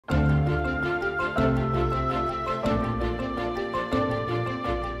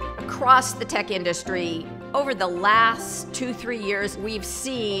Across the tech industry, over the last 2-3 years, we've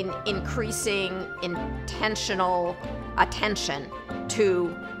seen increasing intentional attention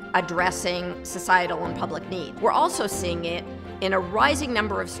to addressing societal and public need. We're also seeing it in a rising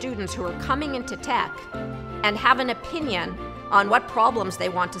number of students who are coming into tech and have an opinion on what problems they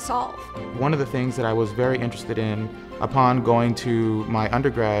want to solve. One of the things that I was very interested in upon going to my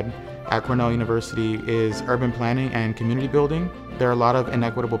undergrad at Cornell University is urban planning and community building. There are a lot of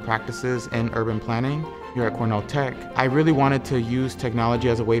inequitable practices in urban planning here at Cornell Tech. I really wanted to use technology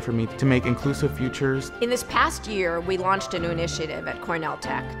as a way for me to make inclusive futures. In this past year, we launched a new initiative at Cornell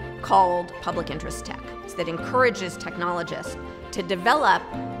Tech called Public Interest Tech that encourages technologists to develop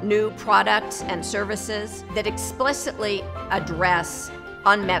new products and services that explicitly address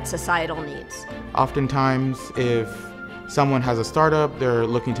unmet societal needs. Oftentimes, if someone has a startup, they're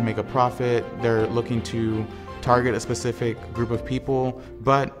looking to make a profit, they're looking to target a specific group of people,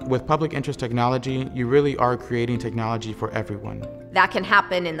 but with public interest technology, you really are creating technology for everyone. That can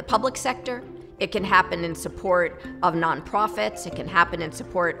happen in the public sector. It can happen in support of nonprofits. It can happen in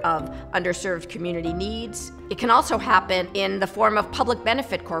support of underserved community needs. It can also happen in the form of public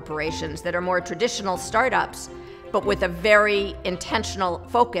benefit corporations that are more traditional startups, but with a very intentional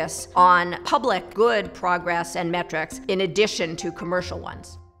focus on public good progress and metrics in addition to commercial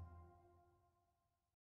ones.